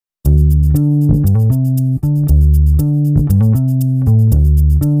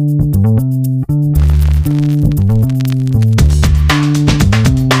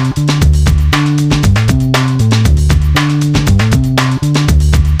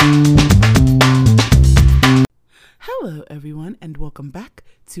and welcome back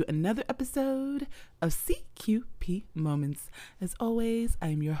to another episode of CQP Moments. As always,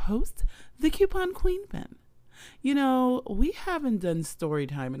 I'm your host, the Coupon Queen Ben. You know, we haven't done story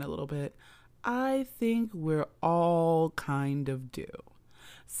time in a little bit. I think we're all kind of due.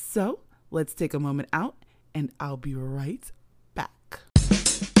 So let's take a moment out and I'll be right back.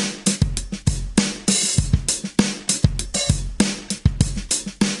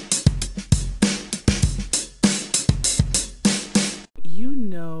 You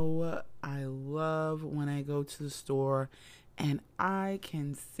know, I love when I go to the store and I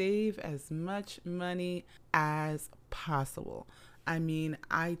can save as much money as possible. I mean,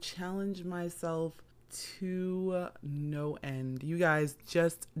 I challenge myself to no end. You guys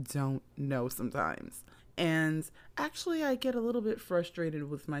just don't know sometimes. And actually, I get a little bit frustrated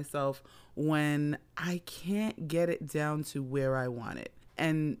with myself when I can't get it down to where I want it.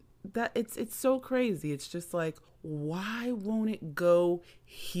 And that it's so crazy. It's just like, why won't it go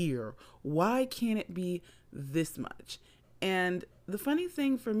here? Why can't it be this much? And the funny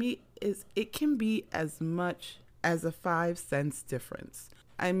thing for me is it can be as much as a 5 cents difference.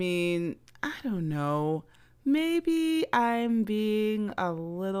 I mean, I don't know. Maybe I'm being a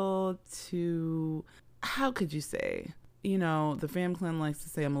little too, how could you say? You know, the fam clan likes to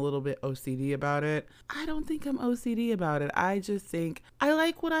say I'm a little bit OCD about it. I don't think I'm OCD about it. I just think I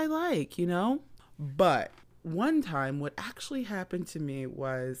like what I like, you know? But one time what actually happened to me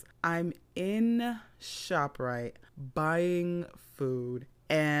was I'm in ShopRite buying food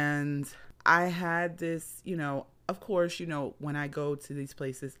and I had this, of course, when I go to these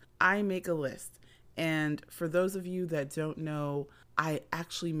places, I make a list. And for those of you that don't know, I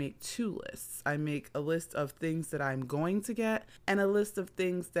actually make 2 lists. I make a list of things that I'm going to get and a list of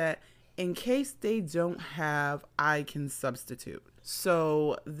things that in case they don't have, I can substitute.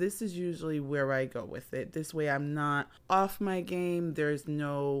 So this is usually where I go with it. This way I'm not off my game. There's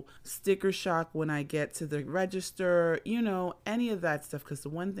no sticker shock when I get to the register, any of that stuff. Because the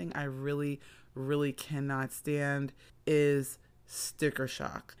one thing I really cannot stand is sticker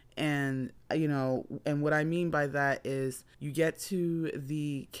shock. And, and what I mean by that is you get to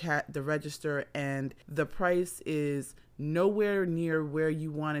the register and the price is nowhere near where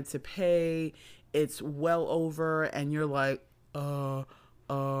you wanted to pay. It's well over and you're like, can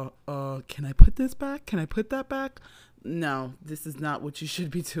I put this back? Can I put that back? No, this is not what you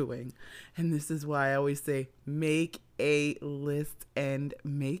should be doing. And this is why I always say, make a list and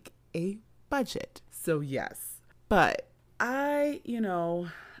make a budget. So yes, but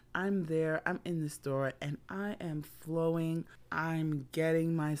I'm there, I'm in the store and I am flowing. I'm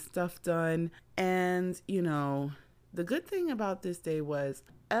getting my stuff done. And, the good thing about this day was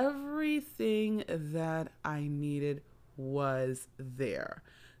everything that I needed was there.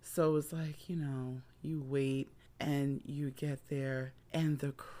 So it was like, you wait and you get there. And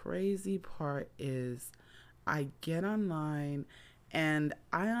the crazy part is I get online and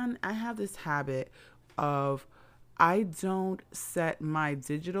I have this habit of I don't set my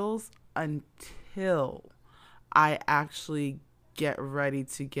digitals until I actually get ready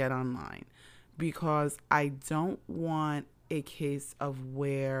to get online because I don't want a case of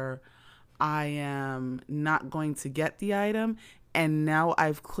where I am not going to get the item and now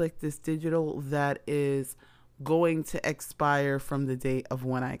I've clicked this digital that is going to expire from the date of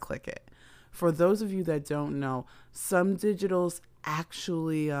when I click it. For those of you that don't know, some digitals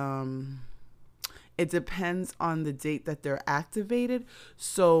actually it depends on the date that they're activated.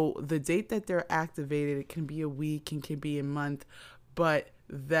 So the date that they're activated, it can be a week, it can be a month, but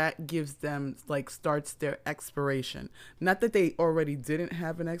that gives them starts their expiration. Not that they already didn't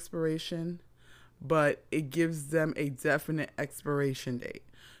have an expiration, but it gives them a definite expiration date.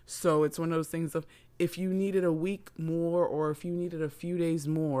 So it's one of those things of if you needed a week more or if you needed a few days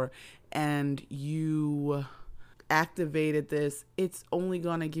more and you activated this, it's only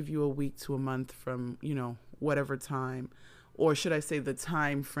going to give you a week to a month from, whatever time, or should I say the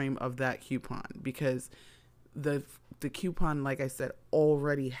time frame of that coupon, because the coupon, like I said,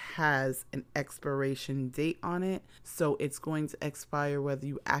 already has an expiration date on it. So it's going to expire whether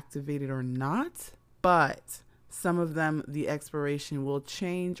you activate it or not. But some of them, the expiration will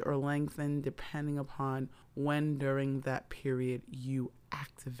change or lengthen depending upon when during that period you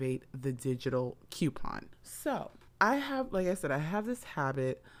activate the digital coupon. So I have this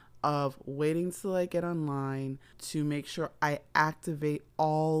habit of waiting till I get online to make sure I activate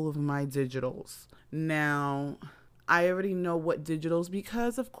all of my digitals. Now, I already know what digitals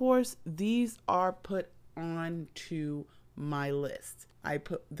because, of course, these are put onto my list. I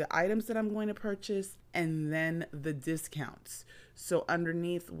put the items that I'm going to purchase and then the discounts. So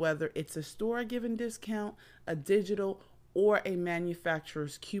underneath, whether it's a store given discount, a digital, or a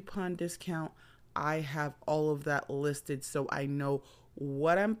manufacturer's coupon discount. I have all of that listed so I know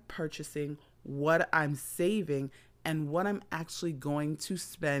what I'm purchasing, what I'm saving, and what I'm actually going to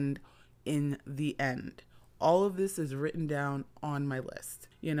spend in the end. All of this is written down on my list.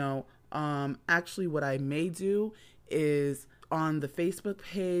 Actually, what I may do is on the Facebook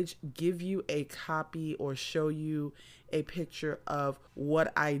page give you a copy or show you a picture of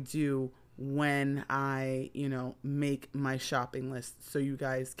what I do when I, make my shopping list so you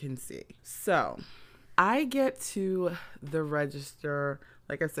guys can see. So I get to the register.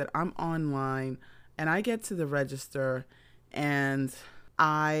 Like I said, I'm online and I get to the register and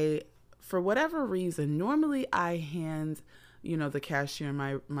for whatever reason, normally I hand, the cashier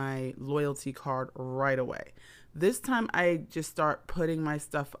my loyalty card right away. This time I just start putting my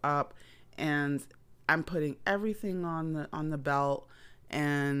stuff up and I'm putting everything on the belt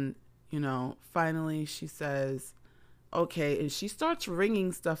and finally she says, okay, and she starts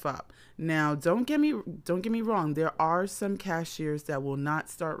ringing stuff up. Now, don't get me wrong. There are some cashiers that will not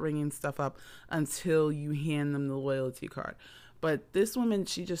start ringing stuff up until you hand them the loyalty card. But this woman,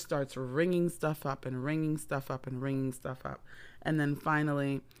 she just starts ringing stuff up and ringing stuff up and ringing stuff up. And then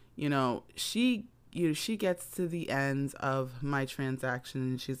finally, she gets to the end of my transaction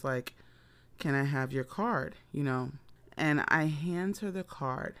and she's like, "Can I have your card?" And I hand her the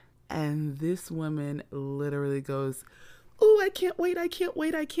card. And this woman literally goes, "Oh, I can't wait, I can't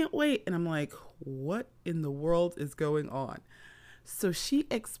wait, I can't wait." And I'm like, what in the world is going on? So she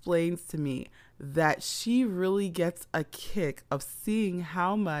explains to me that she really gets a kick of seeing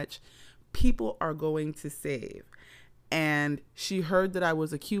how much people are going to save. And she heard that I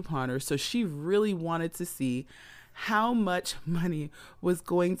was a couponer, so she really wanted to see how much money was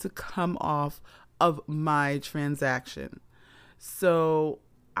going to come off of my transaction. So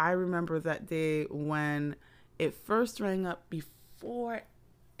I remember that day when it first rang up before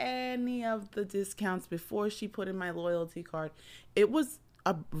any of the discounts, before she put in my loyalty card. It was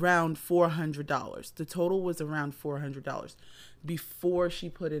around $400. The total was around $400 before she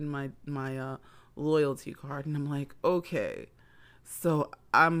put in my loyalty card. And I'm like, okay. So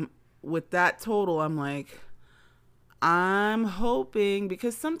with that total, I'm like, I'm hoping,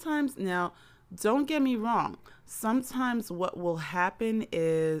 because sometimes now, don't get me wrong, sometimes what will happen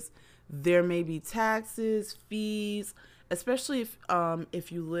is there may be taxes, fees, especially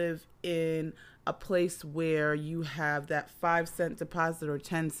if you live in a place where you have that 5-cent deposit or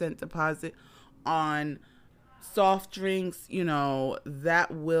 10-cent deposit on soft drinks, that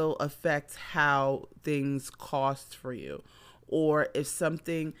will affect how things cost for you. Or if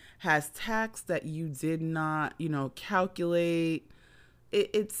something has tax that you did not, calculate,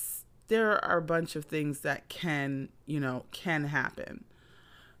 there are a bunch of things that can happen.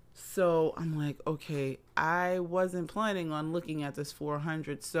 So I'm like, okay, I wasn't planning on looking at this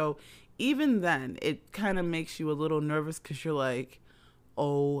 400. So even then, it kind of makes you a little nervous because you're like,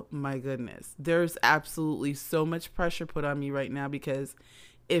 oh my goodness, there's absolutely so much pressure put on me right now, because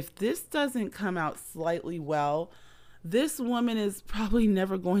if this doesn't come out slightly well, this woman is probably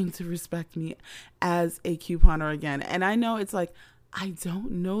never going to respect me as a couponer again. And I know it's like, I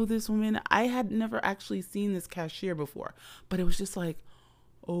don't know this woman. I had never actually seen this cashier before, but it was just like,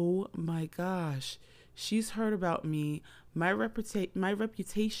 oh my gosh, she's heard about me. My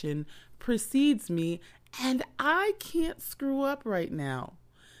reputation precedes me, and I can't screw up right now.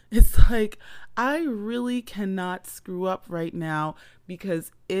 It's like, I really cannot screw up right now,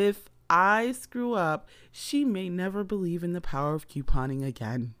 because if I screw up, she may never believe in the power of couponing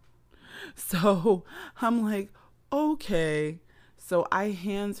again. So I'm like, okay. So I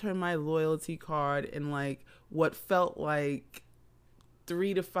hand her my loyalty card in like what felt like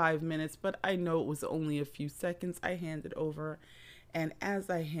 3 to 5 minutes, but I know it was only a few seconds. I hand it over, and as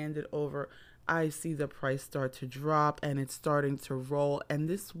I hand it over, I see the price start to drop and it's starting to roll. And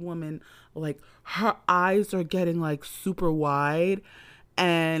this woman, like, her eyes are getting like super wide,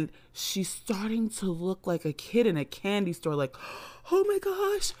 and she's starting to look like a kid in a candy store, like, oh my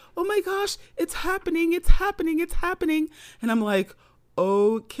gosh, it's happening. And I'm like,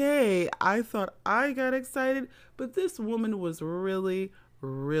 okay, I thought I got excited, but this woman was really,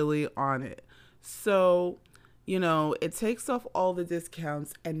 really on it. So, it takes off all the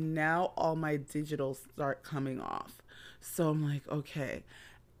discounts, and now all my digitals start coming off. So I'm like, okay.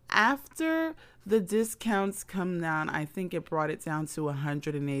 After the discounts come down, I think it brought it down to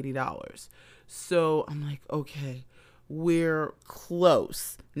 $180. So I'm like, okay, we're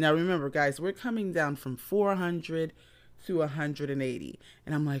close. Now remember, guys, we're coming down from 400 to 180.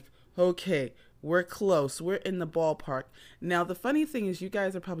 And I'm like, okay, we're close. We're in the ballpark. Now, the funny thing is, you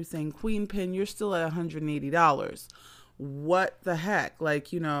guys are probably saying, Queen Pin, you're still at $180. what the heck? Like,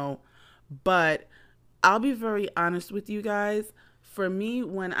 but I'll be very honest with you guys. For me,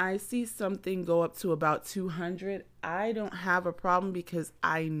 when I see something go up to about 200, I don't have a problem because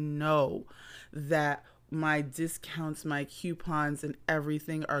I know that my discounts, my coupons, and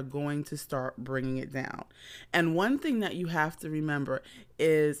everything are going to start bringing it down. And one thing that you have to remember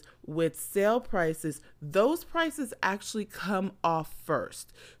is with sale prices, those prices actually come off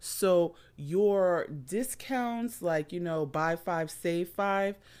first. So your discounts, like, buy five, save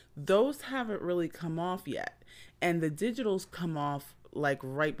five, those haven't really come off yet. And the digitals come off like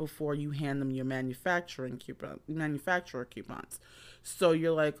right before you hand them your manufacturer coupons. So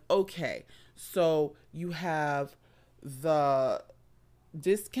you're like, okay, so you have the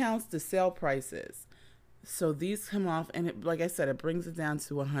discounts, the sale prices. So these come off, and like I said, it brings it down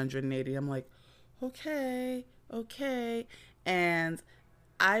to 180. I'm like, okay. And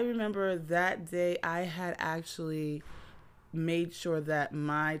I remember that day I had actually made sure that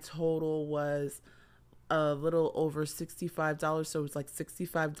my total was a little over $65. So it was like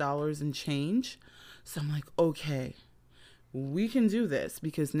 $65 and change. So I'm like, okay, we can do this,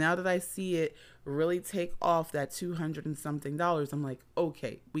 because now that I see it really take off that 200 and something dollars, I'm like,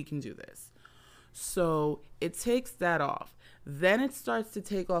 okay, we can do this. So it takes that off. Then it starts to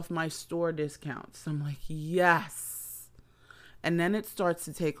take off my store discounts. I'm like, yes. And then it starts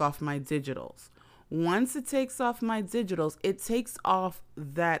to take off my digitals. Once it takes off my digitals, it takes off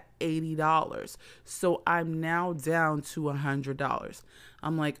that $80. So I'm now down to $100.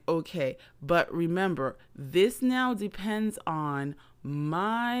 I'm like, okay, but remember, this now depends on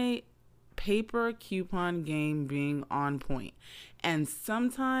my paper coupon game being on point. And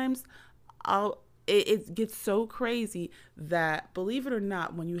sometimes it gets so crazy that, believe it or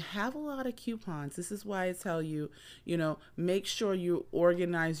not, when you have a lot of coupons, this is why I tell you, make sure you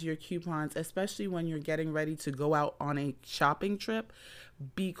organize your coupons, especially when you're getting ready to go out on a shopping trip,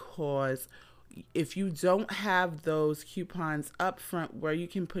 because if you don't have those coupons up front where you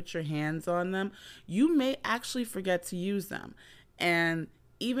can put your hands on them, you may actually forget to use them. And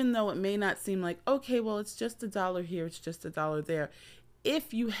even though it may not seem like, okay, well, it's just $1 here, it's just $1 there,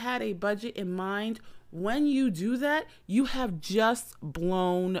 if you had a budget in mind, when you do that, you have just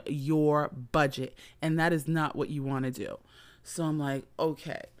blown your budget, and that is not what you want to do. So I'm like,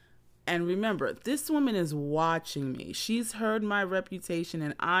 okay. And remember, this woman is watching me. She's heard my reputation,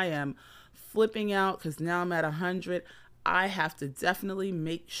 and I am flipping out because now I'm at 100. I have to definitely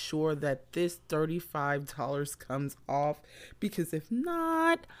make sure that this $35 comes off, because if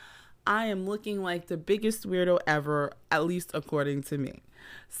not, I am looking like the biggest weirdo ever, at least according to me.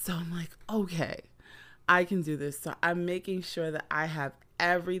 So I'm like, okay, I can do this. So I'm making sure that I have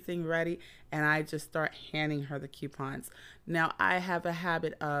everything ready, and I just start handing her the coupons. Now, I have a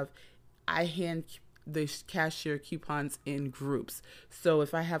habit of, I hand the cashier coupons in groups. So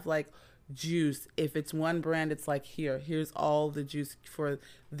if I have like juice, if it's one brand, it's like, here's all the juice for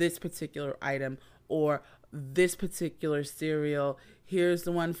this particular item, or this particular cereal, here's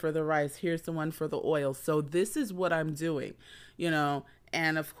the one for the rice, here's the one for the oil. So this is what I'm doing,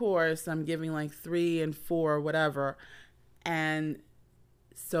 and of course I'm giving like 3 and 4, whatever. And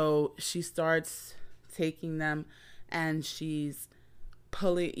so she starts taking them, and she's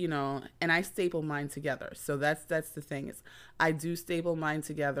pulling, and I staple mine together. So that's the thing, is I do staple mine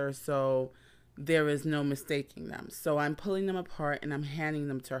together, so there is no mistaking them. So I'm pulling them apart and I'm handing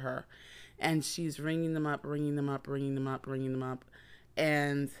them to her, and she's ringing them up.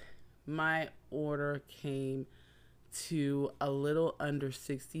 And my order came to a little under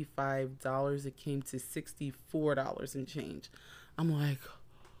 $65. It came to $64 and change. I'm like,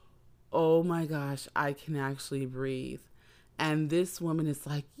 oh my gosh, I can actually breathe. And this woman is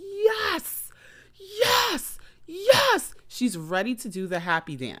like, yes. She's ready to do the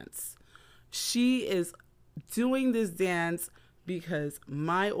happy dance. She is doing this dance because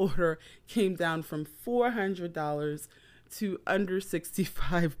my order came down from $400 to under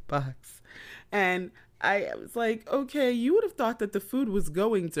 $65. And I was like, okay, you would have thought that the food was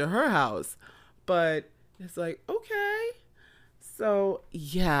going to her house, but it's like, okay. So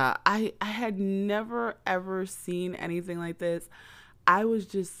yeah, I had never ever seen anything like this. I was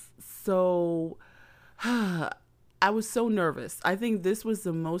just so, I was so nervous. I think this was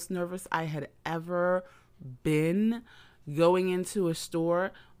the most nervous I had ever been going into a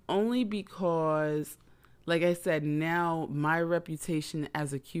store, only because, like I said, now my reputation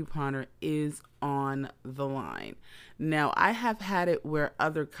as a couponer is on the line. Now, I have had it where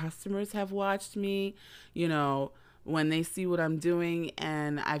other customers have watched me, when they see what I'm doing,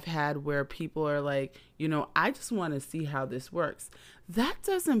 and I've had where people are like, I just want to see how this works. That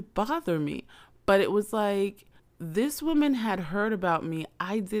doesn't bother me. But it was like, this woman had heard about me.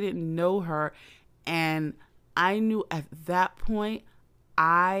 I didn't know her. And I knew at that point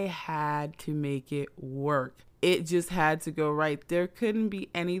I had to make it work. It just had to go right. There couldn't be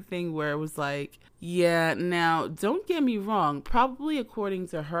anything where it was like, yeah, now don't get me wrong. Probably according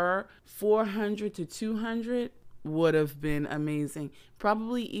to her, 400 to 200 would have been amazing.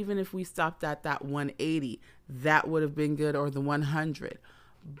 Probably even if we stopped at that 180, that would have been good, or the 100.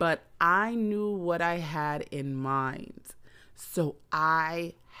 But I knew what I had in mind. So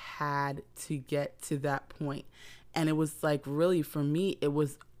I had to get to that point. And it was like, really, for me, it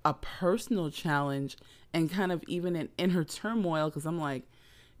was a personal challenge and kind of even an inner turmoil, because I'm like,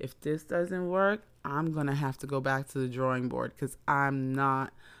 if this doesn't work, I'm going to have to go back to the drawing board, because I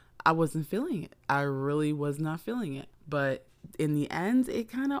wasn't feeling it. I really was not feeling it. But in the end,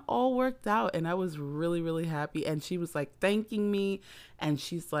 it kind of all worked out, and I was really, really happy. And she was like thanking me, and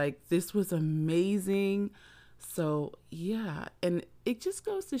she's like, this was amazing. So yeah, and it just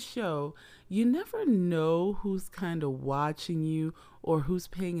goes to show you never know who's kind of watching you or who's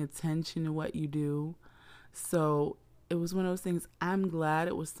paying attention to what you do. So it was one of those things. I'm glad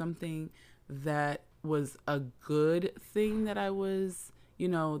it was something that was a good thing that I was,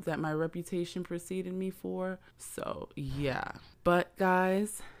 that my reputation preceded me for. So yeah. But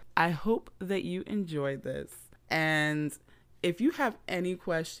guys, I hope that you enjoyed this. And if you have any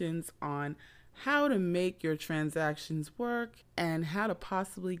questions on how to make your transactions work and how to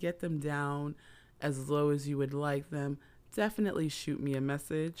possibly get them down as low as you would like them, definitely shoot me a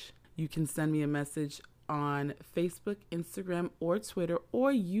message. You can send me a message on Facebook, Instagram, or Twitter,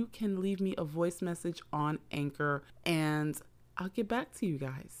 or you can leave me a voice message on Anchor, and I'll get back to you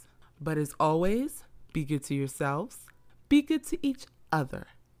guys. But as always, be good to yourselves, be good to each other,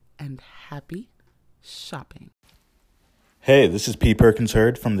 and happy shopping. Hey, this is P. Perkins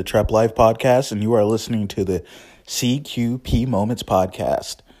Heard from the Trep Life Podcast, and you are listening to the CQP Moments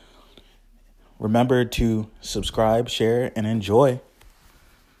Podcast. Remember to subscribe, share, and enjoy.